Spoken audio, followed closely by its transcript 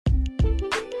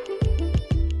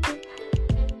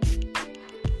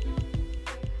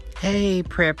Hey,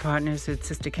 prayer partners, it's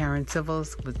Sister Karen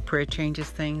Civils with Prayer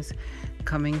Changes Things,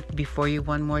 coming before you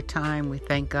one more time. We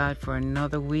thank God for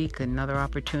another week, another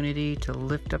opportunity to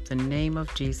lift up the name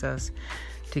of Jesus.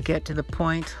 To get to the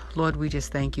point, Lord, we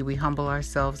just thank you. We humble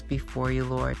ourselves before you,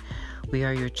 Lord. We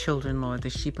are your children, Lord,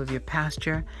 the sheep of your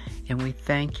pasture. And we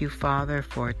thank you, Father,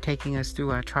 for taking us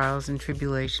through our trials and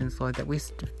tribulations, Lord, that we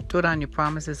stood on your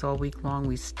promises all week long.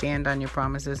 We stand on your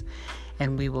promises,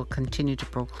 and we will continue to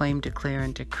proclaim, declare,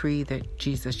 and decree that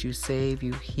Jesus, you save,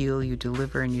 you heal, you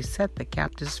deliver, and you set the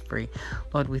captives free.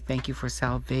 Lord, we thank you for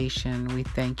salvation. We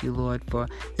thank you, Lord, for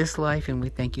this life, and we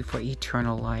thank you for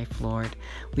eternal life, Lord.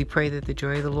 We pray that the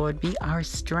joy of the Lord be our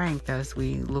strength as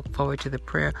we look forward to the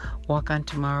prayer walk on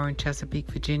tomorrow in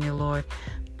Chesapeake, Virginia, Lord.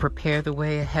 Prepare the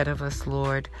way ahead of us,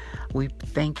 Lord. We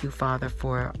thank you, Father,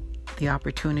 for the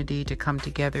opportunity to come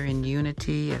together in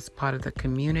unity as part of the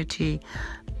community,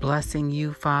 blessing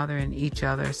you, Father, and each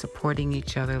other, supporting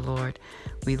each other, Lord.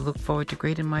 We look forward to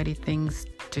great and mighty things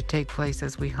to take place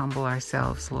as we humble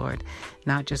ourselves, Lord,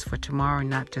 not just for tomorrow,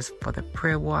 not just for the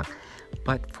prayer walk,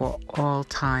 but for all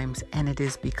times. And it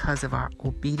is because of our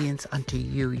obedience unto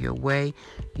you, your way,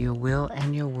 your will,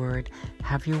 and your word.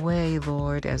 Have your way,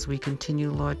 Lord, as we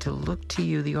continue, Lord, to look to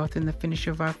you, the author and the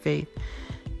finisher of our faith.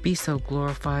 Be so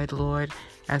glorified, Lord,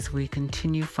 as we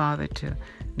continue, Father, to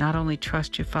not only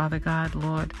trust you, Father God,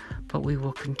 Lord, but we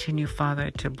will continue, Father,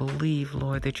 to believe,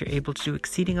 Lord, that you're able to do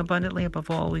exceeding abundantly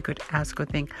above all we could ask or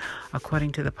think,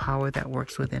 according to the power that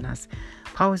works within us.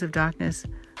 Powers of darkness,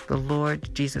 the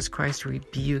Lord Jesus Christ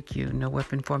rebuke you. No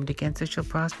weapon formed against us shall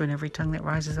prosper, and every tongue that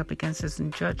rises up against us in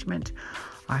judgment,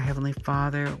 our Heavenly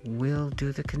Father will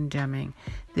do the condemning.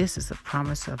 This is the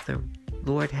promise of the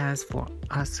Lord has for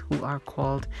us who are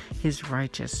called his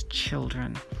righteous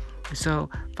children.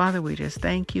 So, Father, we just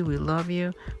thank you. We love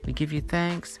you. We give you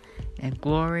thanks and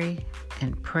glory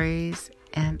and praise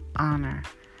and honor,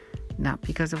 not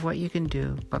because of what you can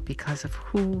do, but because of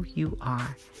who you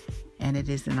are. And it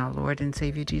is in our Lord and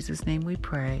Savior Jesus' name we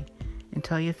pray and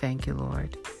tell you thank you,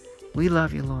 Lord. We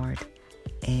love you, Lord.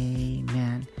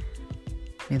 Amen.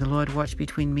 May the Lord watch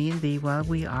between me and thee while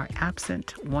we are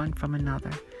absent one from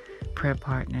another. Prayer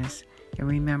partners, and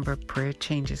remember, prayer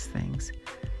changes things.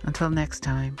 Until next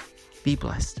time, be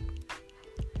blessed.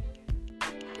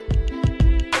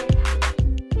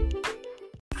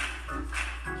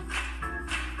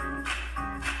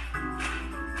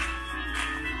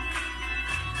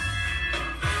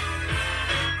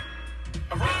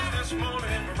 I rose this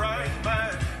morning in my right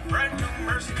mind. Brand new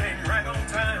mercy came right on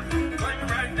time. Claim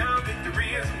right now, victory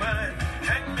is mine.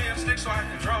 Hand me a stick so I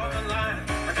can draw the line.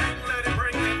 I can't let it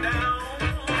bring me down.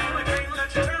 I can't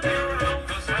let you turn me around.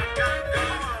 'Cause I've got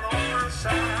God on my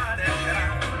side and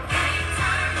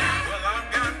well, I've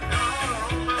got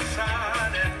God on my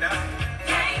side and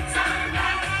can't turn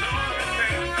back. No, I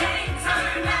can't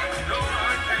turn back. No,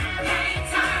 I can't.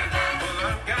 Well,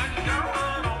 I've got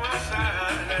God on my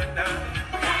side and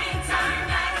can't turn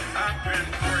back. I've been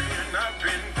praying, I've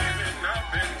been giving, I've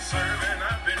been serving,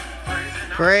 I've been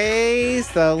praising. Praise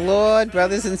the Lord,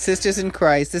 brothers and sisters in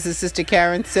Christ. This is Sister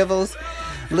Karen Civils,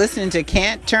 listening to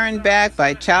Can't Turn Back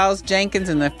by Charles Jenkins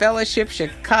and the Fellowship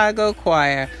Chicago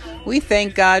Choir. We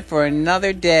thank God for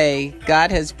another day. God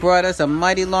has brought us a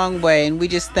mighty long way, and we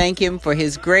just thank him for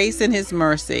his grace and his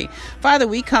mercy. Father,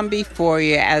 we come before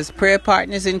you as prayer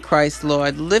partners in Christ,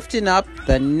 Lord, lifting up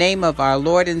the name of our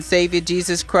Lord and Savior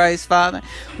Jesus Christ, Father.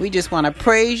 We just want to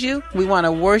praise you. We want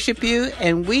to worship you,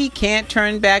 and we can't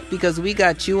turn back because we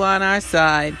got you on our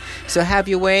side. So have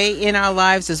your way in our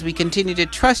lives as we continue to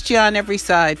trust you on every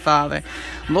side, Father.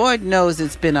 Lord knows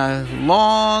it's been a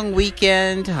long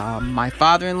weekend. My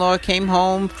father-in-law came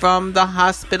home from the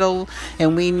hospital,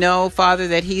 and we know, Father,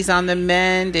 that he's on the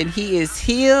mend and he is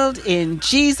healed in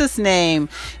Jesus' name.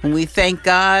 And we thank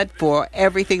God for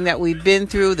everything that we've been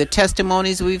through, the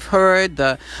testimonies we've heard,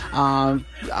 the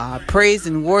praise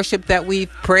and worship that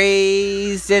we've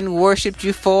praised and worshiped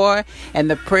you for, and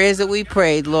the prayers that we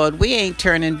prayed. Lord, we ain't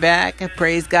turning back.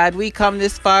 Praise God. We come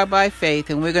this far by faith,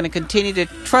 and we're going to continue to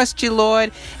trust you,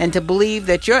 Lord, and to believe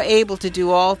that you're able to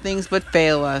do all things but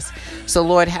fail us. So,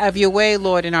 Lord, have your way,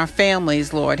 Lord, in our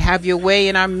families, Lord. Have your way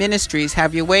in our ministries.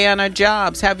 Have your way on our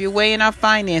jobs. Have your way in our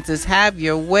finances. Have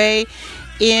your way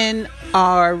in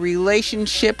our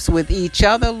relationships with each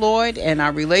other, Lord, and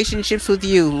our relationships with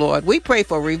you, Lord. We pray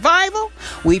for revival.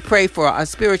 We pray for a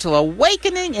spiritual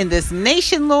awakening in this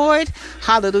nation, Lord.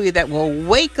 Hallelujah, that will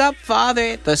wake up,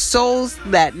 Father, the souls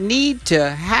that need to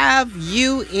have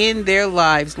you in their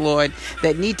lives, Lord,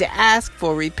 that need to ask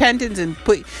for repentance and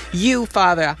put you,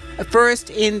 Father,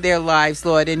 first in their lives,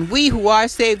 Lord. And we who are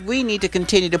saved, we need to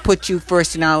continue to put you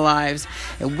first in our lives.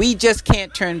 And we just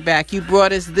can't turn back. You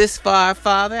brought us this far,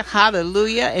 Father.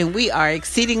 Hallelujah. And we are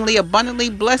exceedingly abundantly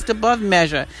blessed above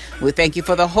measure. We thank you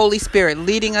for the Holy Spirit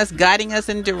leading us, guiding us,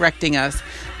 and directing us.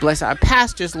 Bless our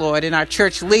pastors, Lord, and our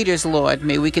church leaders, Lord.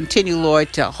 May we continue,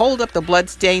 Lord, to hold up the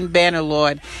bloodstained banner,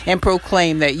 Lord, and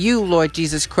proclaim that you, Lord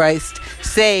Jesus Christ,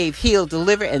 save, heal,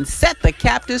 deliver, and set the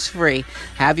captives free.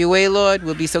 Have your way, Lord.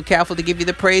 We'll be so careful to give you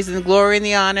the praise and the glory and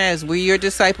the honor as we, your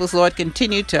disciples, Lord,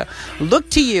 continue to look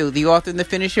to you, the author and the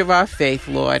finisher of our faith,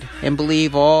 Lord, and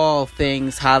believe all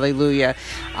things, hallelujah,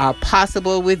 are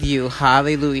possible with you,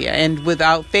 hallelujah. And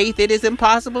without faith, it is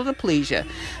impossible to please you.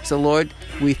 So, Lord,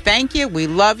 we thank you, we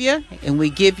love you, and we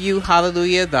give you,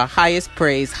 hallelujah, the highest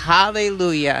praise,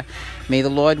 hallelujah. May the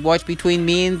Lord watch between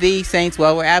me and thee, saints,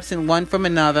 while we're absent one from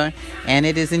another. And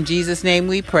it is in Jesus' name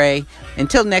we pray.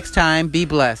 Until next time, be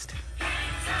blessed.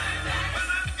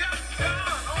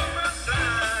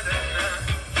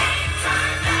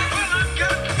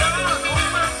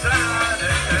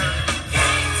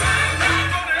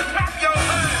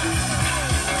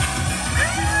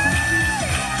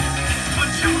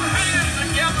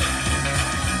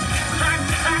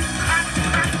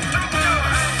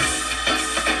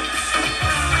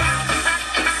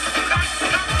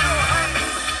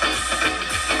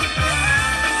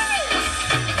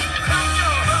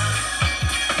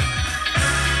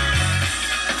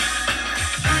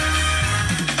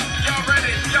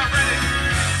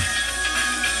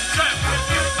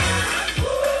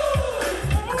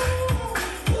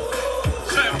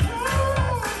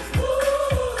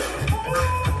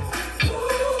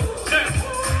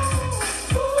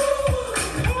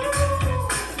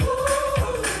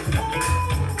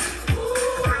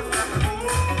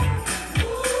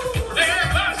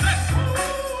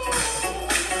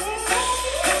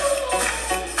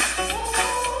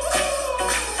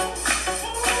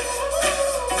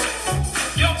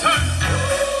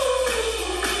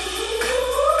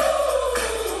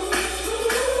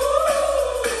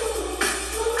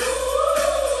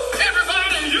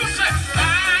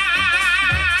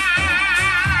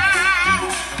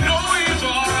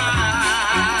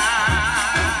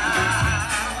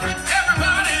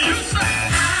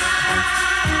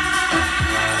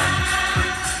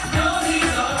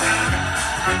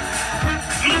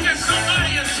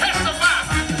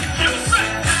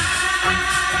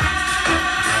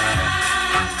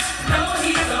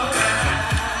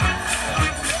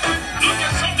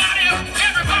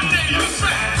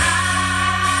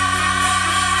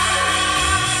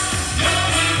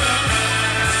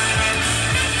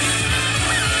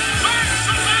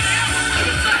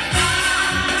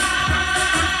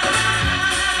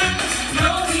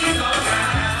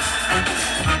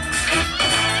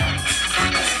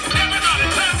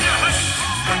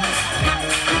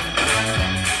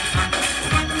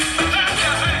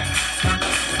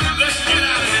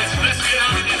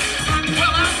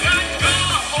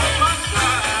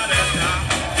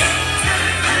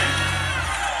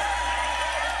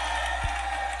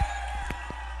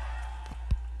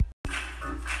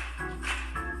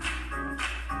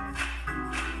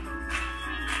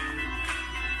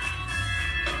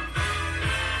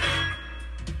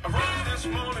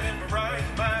 this morning, right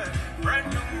mind.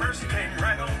 Brand new mercy came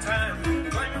right on time.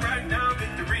 Claim it right now,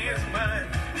 victory is mine.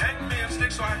 Hand me a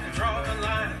stick so I can draw the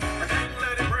line. I can't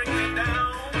let it bring me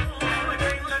down. I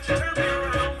can't let you turn me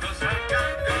around. 'Cause I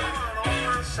got God on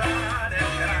my side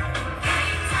and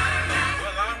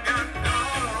well, I've got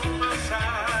God on my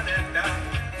side and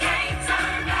can't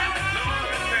turn back. No,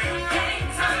 I can't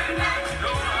turn back.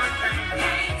 No, I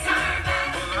can't turn back.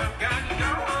 Well, I've got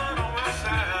God on my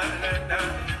side and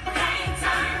can't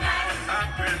turn back.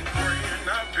 I've been praying,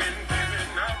 I've been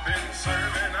giving, I've been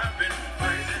serving, I've been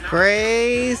praising.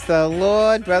 Praise the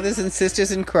Lord, brothers and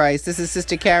sisters in Christ. This is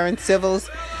Sister Karen Civils,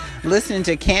 listening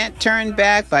to Can't Turn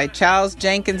Back by Charles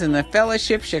Jenkins and the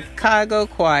Fellowship Chicago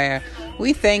Choir.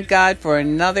 We thank God for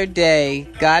another day.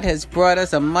 God has brought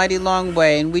us a mighty long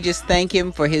way, and we just thank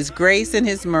Him for His grace and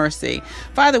His mercy.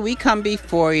 Father, we come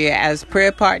before you as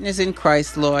prayer partners in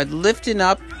Christ, Lord, lifting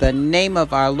up the name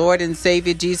of our Lord and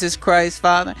Savior, Jesus Christ,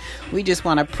 Father. We just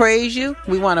want to praise you.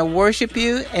 We want to worship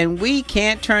you, and we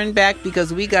can't turn back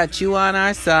because we got you on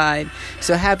our side.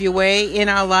 So have your way in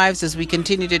our lives as we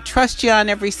continue to trust you on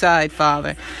every side,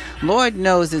 Father. Lord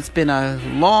knows it's been a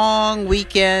long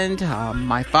weekend.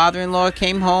 My father-in-law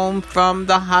came home from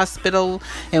the hospital,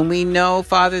 and we know,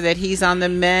 Father, that he's on the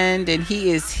mend and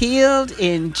he is healed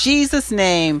in Jesus'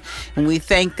 name. And we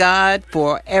thank God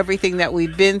for everything that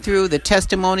we've been through, the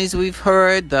testimonies we've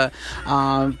heard, the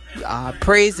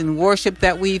praise and worship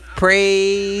that we've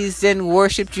praised and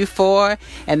worshiped you for,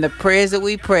 and the prayers that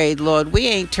we prayed. Lord, we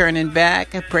ain't turning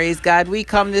back. Praise God. We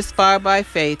come this far by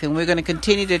faith, and we're going to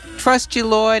continue to trust you,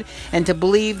 Lord, and to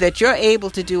believe that you're able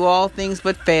to do all things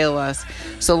but fail us.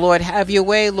 So, Lord, have your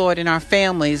way, Lord, in our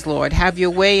families, Lord. Have your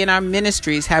way in our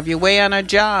ministries. Have your way on our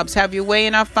jobs. Have your way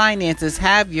in our finances.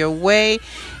 Have your way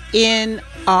in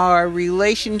our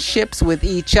relationships with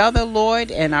each other, Lord,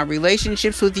 and our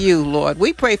relationships with you, Lord.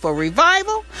 We pray for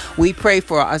revival. We pray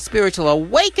for a spiritual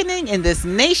awakening in this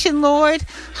nation, Lord.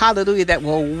 Hallelujah. That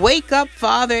will wake up,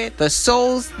 Father, the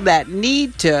souls that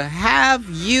need to have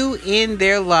you in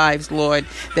their lives, Lord,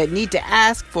 that need to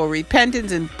ask for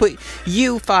repentance and put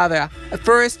you, Father,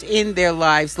 first in their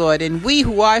lives, Lord. And we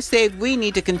who are saved, we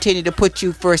need to continue to put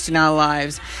you first in our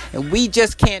lives. And we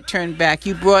just can't turn back.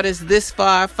 You brought us this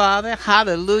far, Father.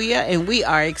 Hallelujah. And we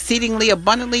are exceedingly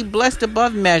abundantly blessed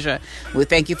above measure. We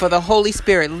thank you for the Holy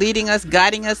Spirit leading us,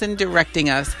 guiding us, and directing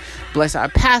us. Bless our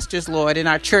pastors, Lord, and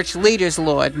our church leaders,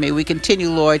 Lord. May we continue,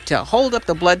 Lord, to hold up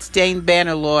the bloodstained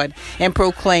banner, Lord, and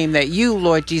proclaim that you,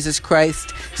 Lord Jesus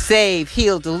Christ, save,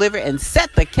 heal, deliver, and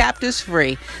set the captives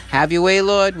free. Have your way,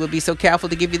 Lord. We'll be so careful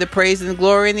to give you the praise and the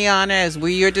glory and the honor as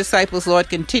we, your disciples, Lord,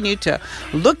 continue to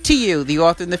look to you, the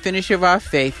author and the finisher of our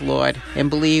faith, Lord, and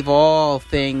believe all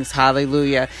things,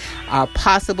 hallelujah, are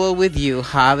possible with you,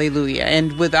 hallelujah.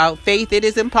 And without faith, it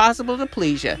is impossible to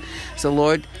please you. So,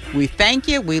 Lord, we thank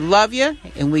you, we love you,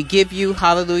 and we give you,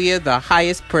 hallelujah, the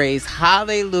highest praise,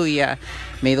 hallelujah.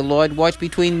 May the Lord watch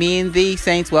between me and thee,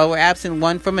 saints, while we're absent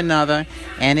one from another.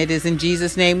 And it is in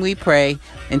Jesus' name we pray.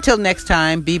 Until next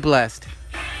time, be blessed.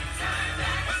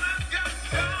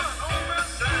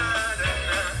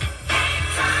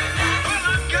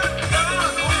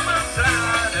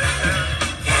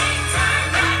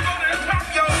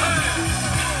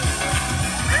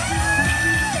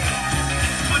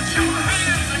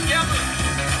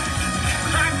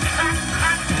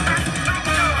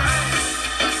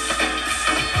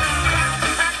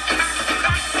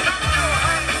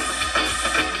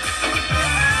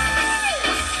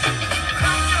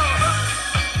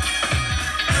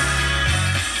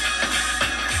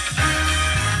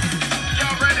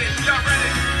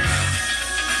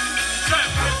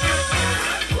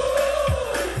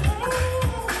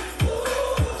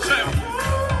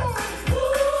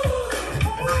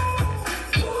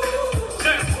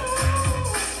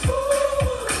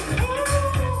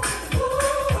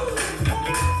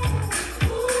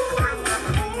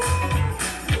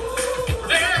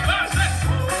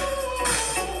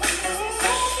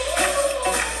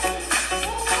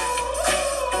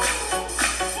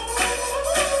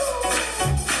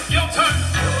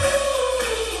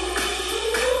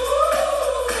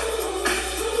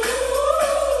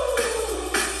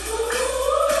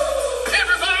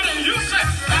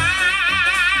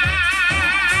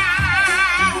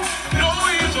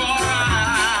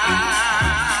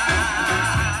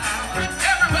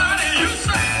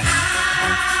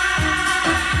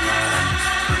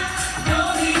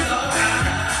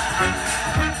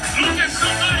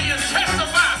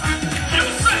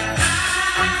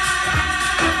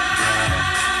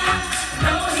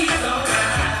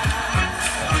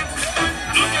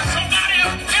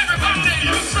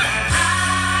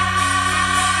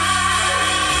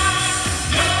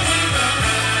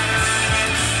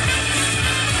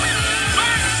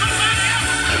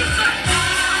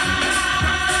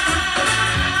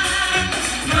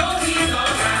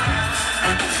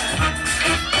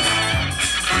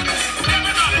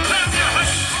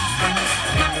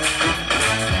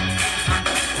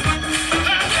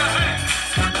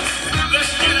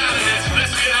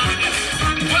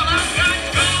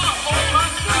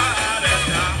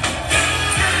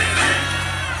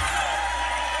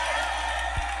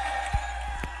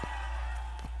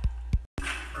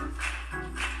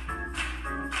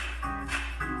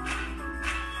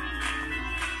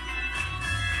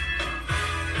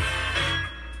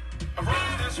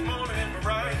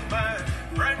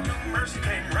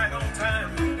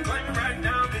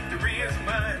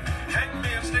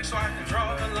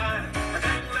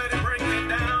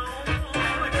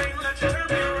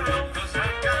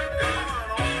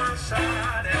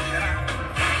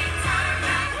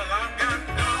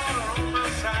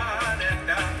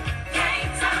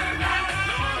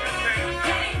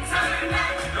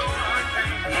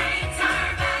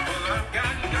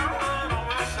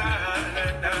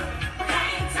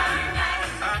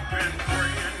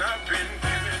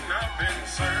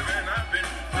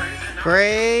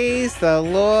 Praise the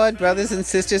Lord, brothers and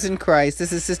sisters in Christ.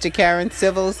 This is Sister Karen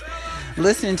Civils,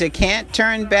 listening to Can't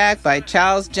Turn Back by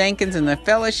Charles Jenkins and the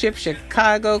Fellowship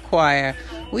Chicago Choir.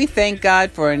 We thank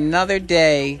God for another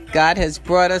day. God has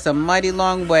brought us a mighty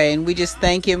long way, and we just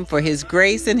thank Him for His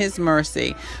grace and His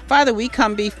mercy. Father, we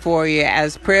come before You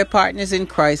as prayer partners in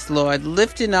Christ, Lord,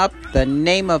 lifting up the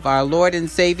name of our Lord and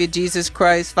Savior, Jesus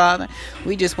Christ, Father.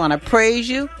 We just want to praise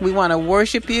You. We want to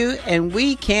worship You, and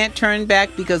we can't turn back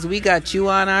because we got You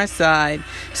on our side.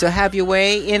 So have Your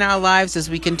way in our lives as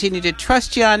we continue to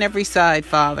trust You on every side,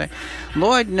 Father.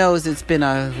 Lord knows it's been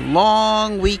a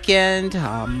long weekend.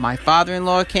 My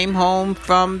father-in-law came home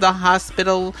from the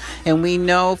hospital, and we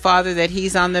know, Father, that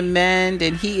he's on the mend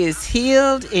and he is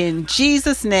healed in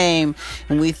Jesus' name.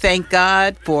 And we thank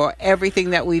God for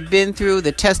everything that we've been through,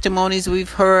 the testimonies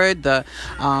we've heard, the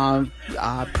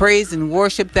praise and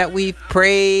worship that we've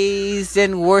praised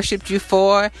and worshiped You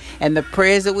for, and the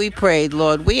prayers that we prayed.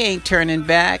 Lord, we ain't turning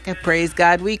back. Praise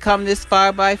God, we come this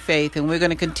far by faith, and we're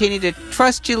going to continue to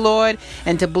trust You, Lord,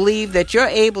 and to believe that You're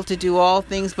able to do all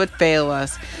things but fail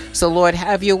us. So, Lord,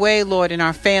 have Your way, Lord, in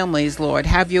our families, Lord.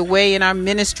 Have Your way in our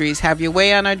ministries. Have Your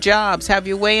way on our jobs. Have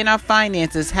Your way in our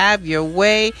finances. Have Your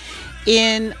way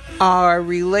in our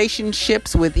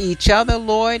relationships with each other,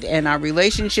 Lord, and our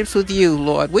relationships with You,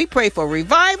 Lord. We pray for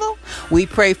revival. We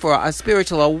pray for a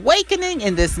spiritual awakening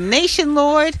in this nation,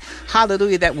 Lord.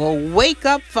 Hallelujah, that will wake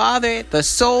up, Father, the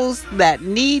souls that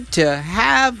need to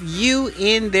have You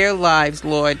in their lives,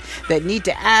 Lord, that need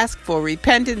to ask for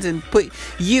repentance and put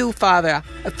You, Father,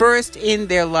 first in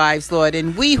their lives, Lord.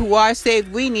 And we who are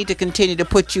saved, we need to continue to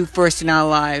put You first in our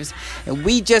lives. And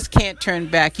we just can't turn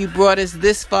back. You brought us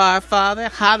this far, Father.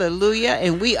 Hallelujah.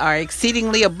 And we are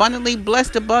exceedingly abundantly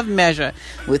blessed above measure.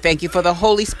 We thank You for the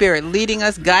Holy Spirit leading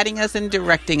us, guiding us, and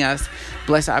directing us.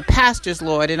 Bless our pastors,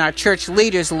 Lord, and our church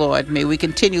leaders, Lord. May we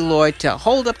continue, Lord, to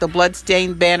hold up the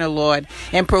bloodstained banner, Lord,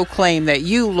 and proclaim that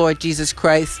You, Lord Jesus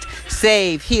Christ,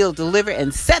 save, heal, deliver,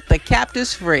 and set the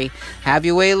captives free. Have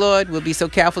Your way, Lord. We'll be so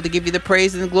careful to give You the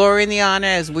praise and the glory and the honor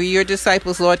as we, Your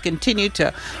disciples, Lord, continue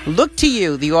to look to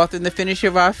You, the author and the finisher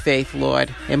of our faith,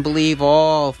 Lord, and believe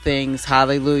all things,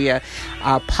 hallelujah,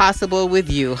 are possible with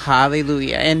You,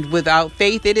 hallelujah. And without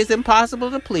faith, it is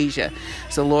impossible to please You.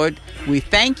 So, Lord, we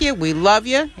thank You, we love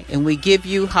You, and we give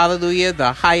You, hallelujah,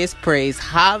 the highest praise,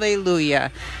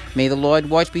 hallelujah. May the Lord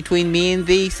watch between me and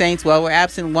thee, saints, while we're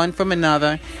absent one from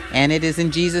another. And it is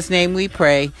in Jesus' name we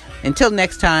pray. Until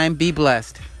next time, be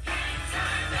blessed.